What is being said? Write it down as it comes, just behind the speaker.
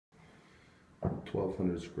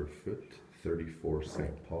1,200 square foot, 34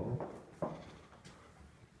 St. Paul.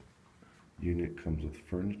 Unit comes with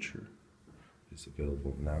furniture. Is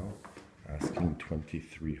available now. Asking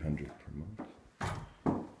 $2,300 per month.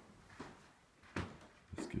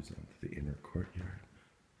 This goes on to the inner courtyard.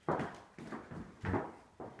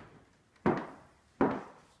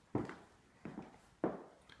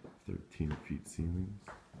 13 feet ceilings.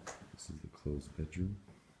 This is the closed bedroom.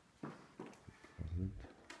 Closet.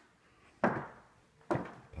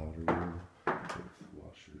 Powder room with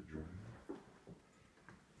washer dryer.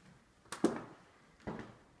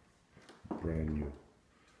 Brand new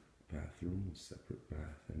bathroom with separate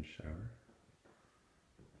bath and shower.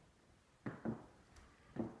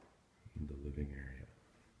 In the living area.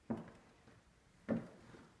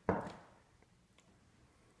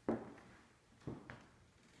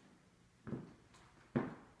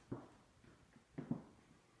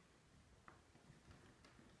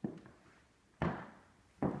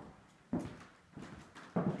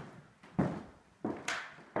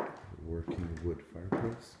 Working wood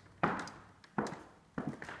fireplace.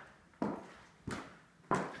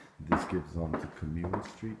 This gives on to Camilo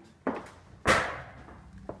Street. You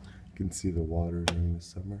can see the water during the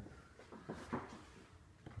summer.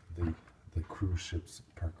 The cruise ships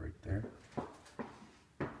park right there.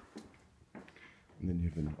 And then you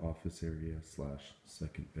have an office area slash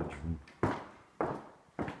second bedroom right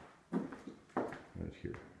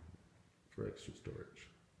here for extra storage.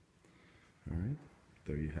 Alright,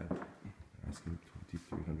 there you have it. Asking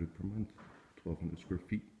 $2,300 per month, 1,200 square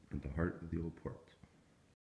feet in the heart of the old port.